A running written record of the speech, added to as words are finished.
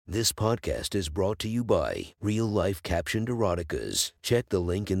This podcast is brought to you by Real Life Captioned Eroticas. Check the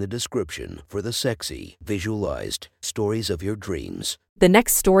link in the description for the sexy, visualized stories of your dreams. The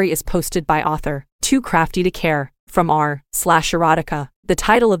next story is posted by author Too Crafty to Care from r/erotica. The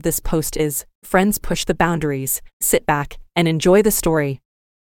title of this post is Friends Push the Boundaries. Sit back and enjoy the story.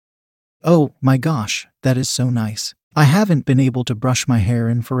 Oh my gosh, that is so nice. I haven't been able to brush my hair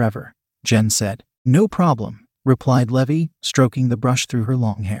in forever, Jen said. No problem, replied Levy, stroking the brush through her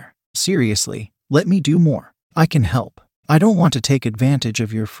long hair. Seriously, let me do more. I can help. I don't want to take advantage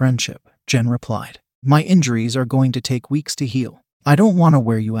of your friendship, Jen replied. My injuries are going to take weeks to heal. I don't want to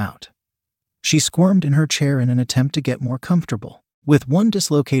wear you out. She squirmed in her chair in an attempt to get more comfortable. With one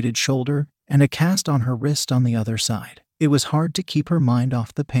dislocated shoulder and a cast on her wrist on the other side, it was hard to keep her mind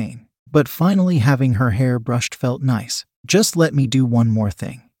off the pain. But finally having her hair brushed felt nice. Just let me do one more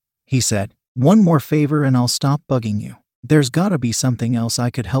thing, he said. One more favor and I'll stop bugging you. There's gotta be something else I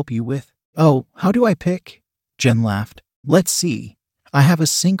could help you with. Oh, how do I pick? Jen laughed. Let's see. I have a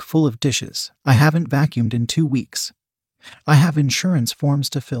sink full of dishes. I haven't vacuumed in 2 weeks. I have insurance forms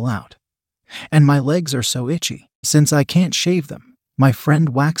to fill out. And my legs are so itchy. Since I can't shave them, my friend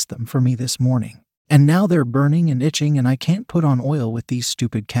waxed them for me this morning. And now they're burning and itching and I can't put on oil with these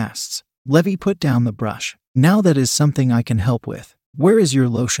stupid casts. Levy put down the brush. Now that is something I can help with. Where is your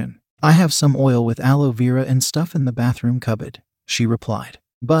lotion? I have some oil with aloe vera and stuff in the bathroom cupboard, she replied.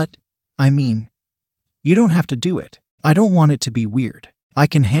 But, you don't have to do it. I don't want it to be weird. I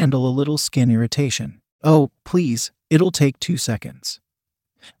can handle a little skin irritation. Oh, please, it'll take 2 seconds.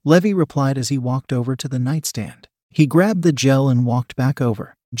 Levy replied as he walked over to the nightstand. He grabbed the gel and walked back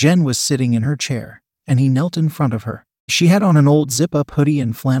over. Jen was sitting in her chair, and he knelt in front of her. She had on an old zip-up hoodie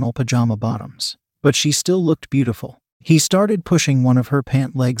and flannel pajama bottoms, but she still looked beautiful. He started pushing one of her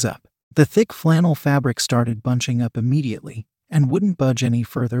pant legs up. The thick flannel fabric started bunching up immediately and wouldn't budge any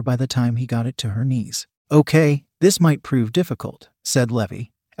further by the time he got it to her knees. Okay, this might prove difficult, said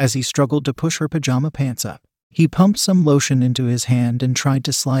Levy, as he struggled to push her pajama pants up. He pumped some lotion into his hand and tried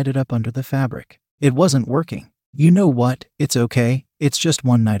to slide it up under the fabric. It wasn't working. You know what, it's okay, it's just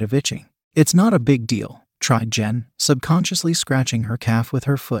one night of itching. It's not a big deal, tried Jen, subconsciously scratching her calf with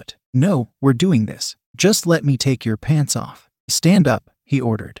her foot. No, we're doing this. Just let me take your pants off. Stand up, he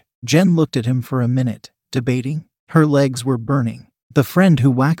ordered. Jen looked at him for a minute, debating. Her legs were burning. The friend who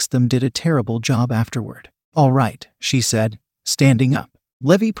waxed them did a terrible job afterward. All right, she said, standing up.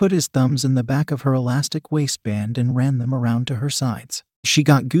 Levy put his thumbs in the back of her elastic waistband and ran them around to her sides. She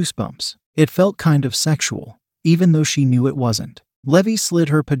got goosebumps. It felt kind of sexual, even though she knew it wasn't. Levy slid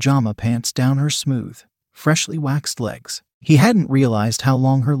her pajama pants down her smooth, freshly waxed legs. He hadn't realized how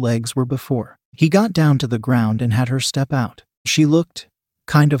long her legs were before. He got down to the ground and had her step out. She looked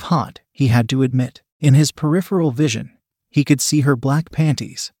kind of hot, he had to admit. In his peripheral vision, he could see her black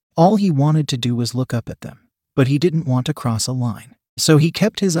panties. All he wanted to do was look up at them, but he didn't want to cross a line. So he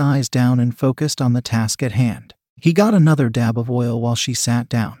kept his eyes down and focused on the task at hand. He got another dab of oil while she sat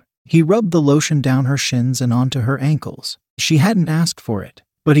down. He rubbed the lotion down her shins and onto her ankles. She hadn't asked for it,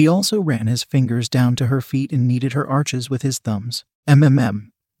 but he also ran his fingers down to her feet and kneaded her arches with his thumbs.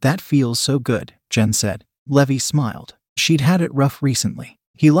 That feels so good, Jen said. Levy smiled. She'd had it rough recently.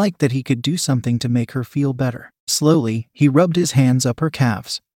 He liked that he could do something to make her feel better. Slowly, he rubbed his hands up her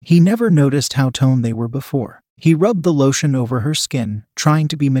calves. He never noticed how toned they were before. He rubbed the lotion over her skin, trying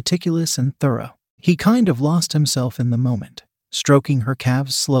to be meticulous and thorough. He kind of lost himself in the moment, stroking her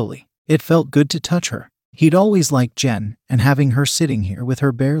calves slowly. It felt good to touch her. He'd always liked Jen, and having her sitting here with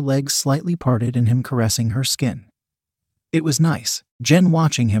her bare legs slightly parted and him caressing her skin. It was nice. Jen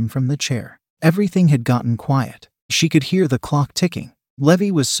watching him from the chair. Everything had gotten quiet. She could hear the clock ticking.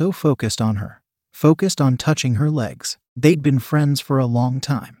 Levy was so focused on her, focused on touching her legs. They'd been friends for a long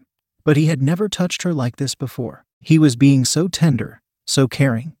time, but he had never touched her like this before. He was being so tender, so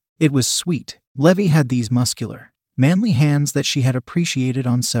caring. It was sweet. Levy had these muscular, manly hands that she had appreciated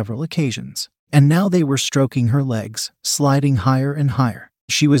on several occasions, and now they were stroking her legs, sliding higher and higher.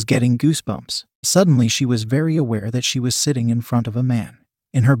 She was getting goosebumps. Suddenly she was very aware that she was sitting in front of a man,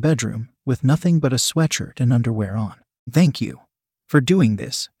 in her bedroom, with nothing but a sweatshirt and underwear on. Thank you for doing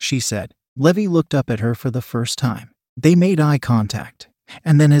this, she said. Levy looked up at her for the first time. They made eye contact,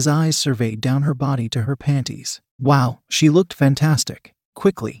 and then his eyes surveyed down her body to her panties. Wow, she looked fantastic.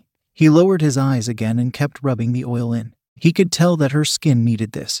 Quickly, he lowered his eyes again and kept rubbing the oil in. He could tell that her skin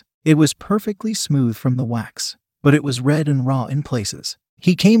needed this. It was perfectly smooth from the wax, but it was red and raw in places.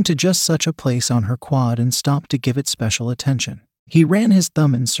 He came to just such a place on her quad and stopped to give it special attention. He ran his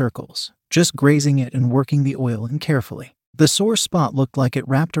thumb in circles, just grazing it and working the oil in carefully. The sore spot looked like it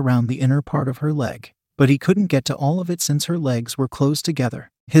wrapped around the inner part of her leg, but he couldn't get to all of it since her legs were close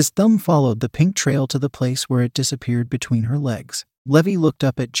together. His thumb followed the pink trail to the place where it disappeared between her legs. Levy looked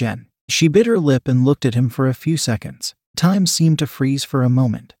up at Jen. She bit her lip and looked at him for a few seconds. Time seemed to freeze for a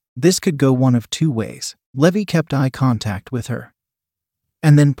moment. This could go one of two ways. Levy kept eye contact with her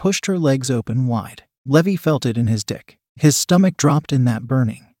and then pushed her legs open wide. Levy felt it in his dick. His stomach dropped in that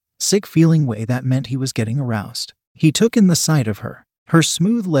burning, sick feeling way that meant he was getting aroused. He took in the sight of her. Her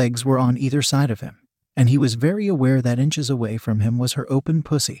smooth legs were on either side of him, and he was very aware that inches away from him was her open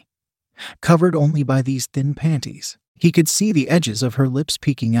pussy, covered only by these thin panties. He could see the edges of her lips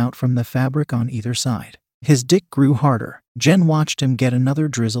peeking out from the fabric on either side. His dick grew harder. Jen watched him get another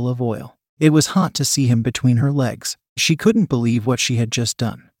drizzle of oil. It was hot to see him between her legs. She couldn't believe what she had just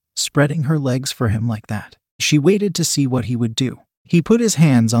done, spreading her legs for him like that. She waited to see what he would do. He put his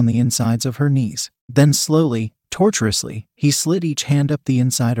hands on the insides of her knees. Then slowly, tortuously, he slid each hand up the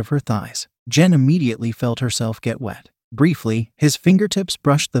inside of her thighs. Jen immediately felt herself get wet. Briefly, his fingertips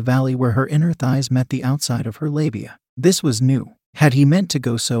brushed the valley where her inner thighs met the outside of her labia. This was new. Had he meant to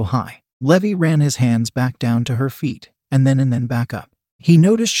go so high? Levy ran his hands back down to her feet, and then back up. He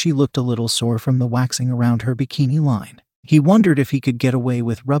noticed she looked a little sore from the waxing around her bikini line. He wondered if he could get away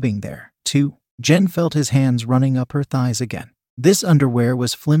with rubbing there, too. Jen felt his hands running up her thighs again. This underwear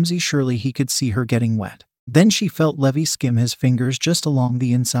was flimsy, surely he could see her getting wet. Then she felt Levy skim his fingers just along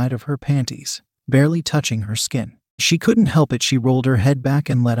the inside of her panties, barely touching her skin. She couldn't help it. She rolled her head back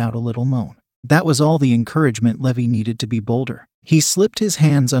and let out a little moan. That was all the encouragement Levy needed to be bolder. He slipped his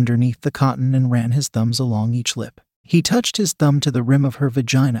hands underneath the cotton and ran his thumbs along each lip. He touched his thumb to the rim of her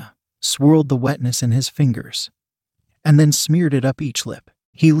vagina, swirled the wetness in his fingers, and then smeared it up each lip.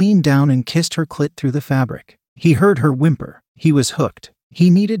 He leaned down and kissed her clit through the fabric. He heard her whimper. He was hooked. He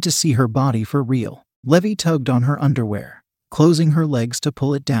needed to see her body for real. Levy tugged on her underwear, closing her legs to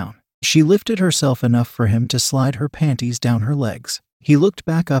pull it down. She lifted herself enough for him to slide her panties down her legs. He looked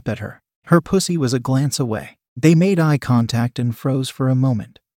back up at her. Her pussy was a glance away. They made eye contact and froze for a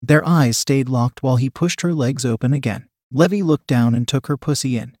moment. Their eyes stayed locked while he pushed her legs open again. Levy looked down and took her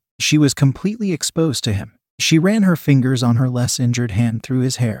pussy in. She was completely exposed to him. She ran her fingers on her less injured hand through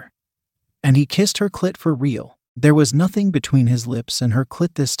his hair, and he kissed her clit for real. There was nothing between his lips and her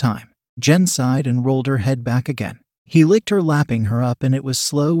clit this time. Jen sighed and rolled her head back again. He licked her, lapping her up, and it was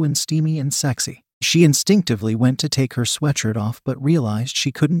slow and steamy and sexy. She instinctively went to take her sweatshirt off but realized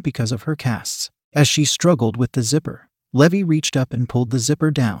she couldn't because of her casts. As she struggled with the zipper, Levy reached up and pulled the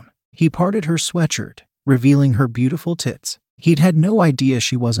zipper down. He parted her sweatshirt, revealing her beautiful tits. He'd had no idea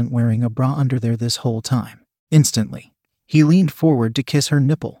she wasn't wearing a bra under there this whole time. Instantly, he leaned forward to kiss her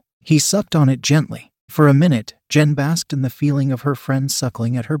nipple. He sucked on it gently. For a minute, Jen basked in the feeling of her friend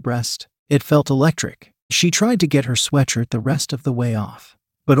suckling at her breast. It felt electric. She tried to get her sweatshirt the rest of the way off,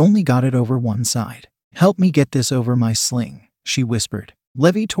 but only got it over one side. "Help me get this over my sling," she whispered.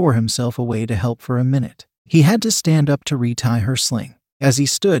 Levy tore himself away to help for a minute. He had to stand up to retie her sling. As he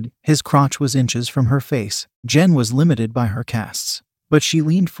stood, his crotch was inches from her face. Jen was limited by her casts, but she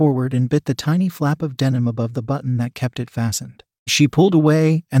leaned forward and bit the tiny flap of denim above the button that kept it fastened. She pulled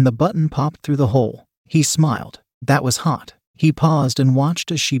away, and the button popped through the hole. He smiled. That was hot. He paused and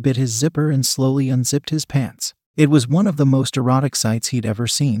watched as she bit his zipper and slowly unzipped his pants. It was one of the most erotic sights he'd ever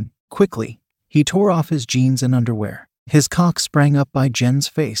seen. Quickly, he tore off his jeans and underwear. His cock sprang up by Jen's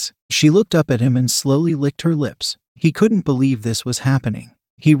face. She looked up at him and slowly licked her lips. He couldn't believe this was happening.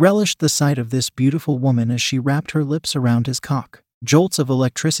 He relished the sight of this beautiful woman as she wrapped her lips around his cock. Jolts of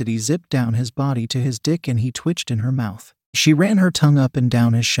electricity zipped down his body to his dick and he twitched in her mouth. She ran her tongue up and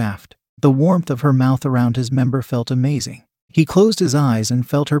down his shaft. The warmth of her mouth around his member felt amazing. He closed his eyes and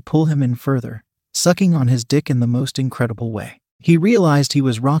felt her pull him in further, sucking on his dick in the most incredible way. He realized he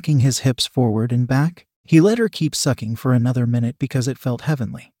was rocking his hips forward and back. He let her keep sucking for another minute because it felt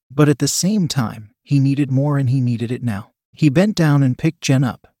heavenly. But at the same time, he needed more and he needed it now. He bent down and picked Jen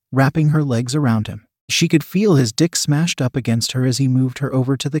up, wrapping her legs around him. She could feel his dick smashed up against her as he moved her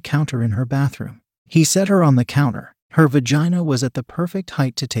over to the counter in her bathroom. He set her on the counter. Her vagina was at the perfect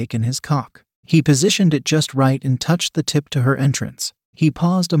height to take in his cock. He positioned it just right and touched the tip to her entrance. He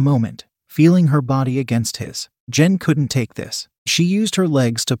paused a moment, feeling her body against his. Jen couldn't take this. She used her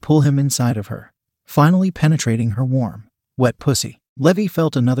legs to pull him inside of her, finally penetrating her warm, wet pussy. Levy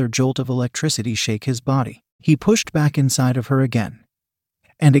felt another jolt of electricity shake his body. He pushed back inside of her again.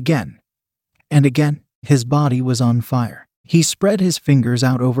 And again. And again. His body was on fire. He spread his fingers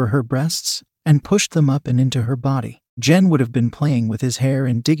out over her breasts and pushed them up and into her body. Jen would have been playing with his hair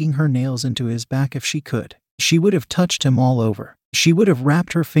and digging her nails into his back if she could. She would have touched him all over. She would have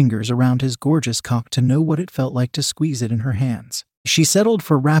wrapped her fingers around his gorgeous cock to know what it felt like to squeeze it in her hands. She settled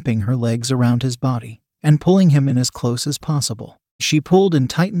for wrapping her legs around his body and pulling him in as close as possible. She pulled and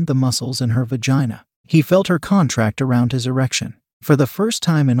tightened the muscles in her vagina. He felt her contract around his erection. For the first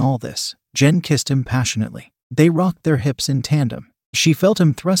time in all this, Jen kissed him passionately. They rocked their hips in tandem. She felt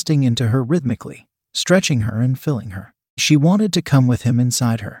him thrusting into her rhythmically, stretching her and filling her. She wanted to come with him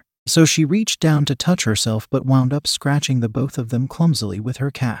inside her. So she reached down to touch herself but wound up scratching the both of them clumsily with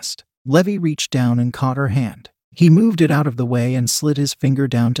her cast. Levy reached down and caught her hand. He moved it out of the way and slid his finger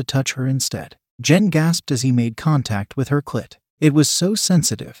down to touch her instead. Jen gasped as he made contact with her clit. It was so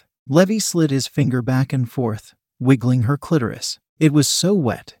sensitive. Levy slid his finger back and forth, wiggling her clitoris. It was so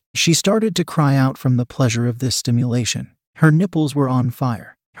wet. She started to cry out from the pleasure of this stimulation. Her nipples were on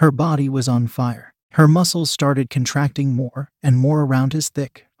fire. Her body was on fire. Her muscles started contracting more and more around his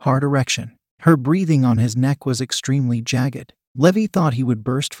thick, hard erection. Her breathing on his neck was extremely jagged. Levy thought he would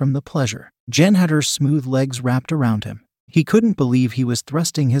burst from the pleasure. Jen had her smooth legs wrapped around him. He couldn't believe he was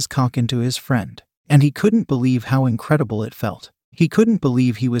thrusting his cock into his friend. And he couldn't believe how incredible it felt. He couldn't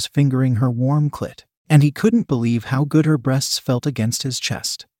believe he was fingering her warm clit. And he couldn't believe how good her breasts felt against his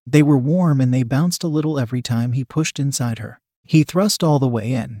chest. They were warm and they bounced a little every time he pushed inside her. He thrust all the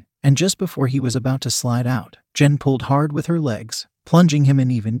way in, and just before he was about to slide out, Jen pulled hard with her legs, plunging him in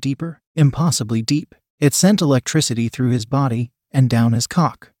even deeper, impossibly deep. It sent electricity through his body and down his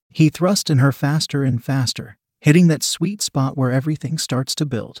cock. He thrust in her faster and faster, hitting that sweet spot where everything starts to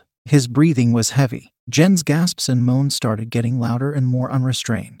build. His breathing was heavy. Jen's gasps and moans started getting louder and more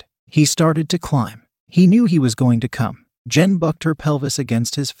unrestrained. He started to climb. He knew he was going to come. Jen bucked her pelvis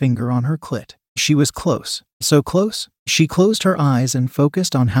against his finger on her clit. She was close. So close. She closed her eyes and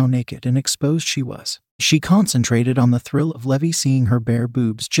focused on how naked and exposed she was. She concentrated on the thrill of Levy seeing her bare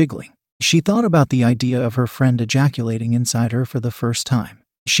boobs jiggling. She thought about the idea of her friend ejaculating inside her for the first time.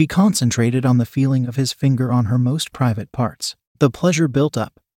 She concentrated on the feeling of his finger on her most private parts. The pleasure built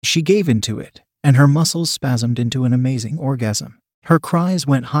up. She gave into it, and her muscles spasmed into an amazing orgasm. Her cries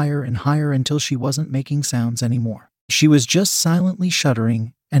went higher and higher until she wasn't making sounds anymore. She was just silently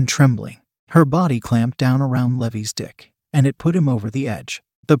shuddering and trembling. Her body clamped down around Levy's dick, and it put him over the edge.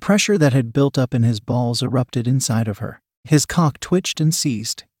 The pressure that had built up in his balls erupted inside of her. His cock twitched and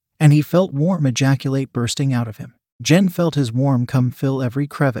seized, and he felt warm ejaculate bursting out of him. Jen felt his warm cum fill every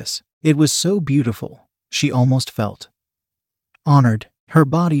crevice. It was so beautiful, she almost felt honored. Her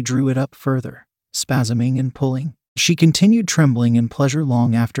body drew it up further, spasming and pulling. She continued trembling in pleasure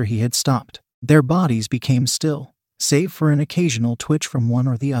long after he had stopped. Their bodies became still, save for an occasional twitch from one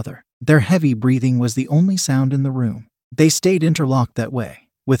or the other. Their heavy breathing was the only sound in the room. They stayed interlocked that way,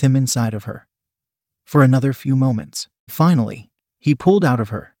 with him inside of her, for another few moments. Finally, he pulled out of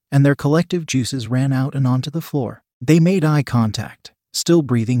her, and their collective juices ran out and onto the floor. They made eye contact, still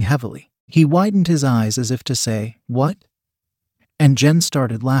breathing heavily. He widened his eyes as if to say, "What?" And Jen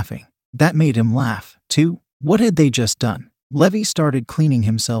started laughing. That made him laugh, too. What had they just done? Levy started cleaning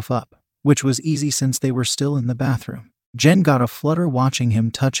himself up, which was easy since they were still in the bathroom. Jen got a flutter watching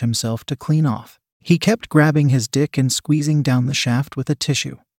him touch himself to clean off. He kept grabbing his dick and squeezing down the shaft with a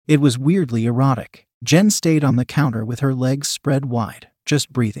tissue. It was weirdly erotic. Jen stayed on the counter with her legs spread wide,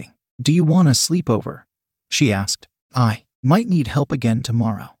 just breathing. "Do you want a sleepover?" she asked. "I might need help again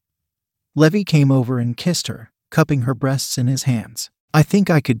tomorrow." Levy came over and kissed her, cupping her breasts in his hands. "I think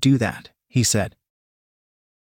I could do that," he said.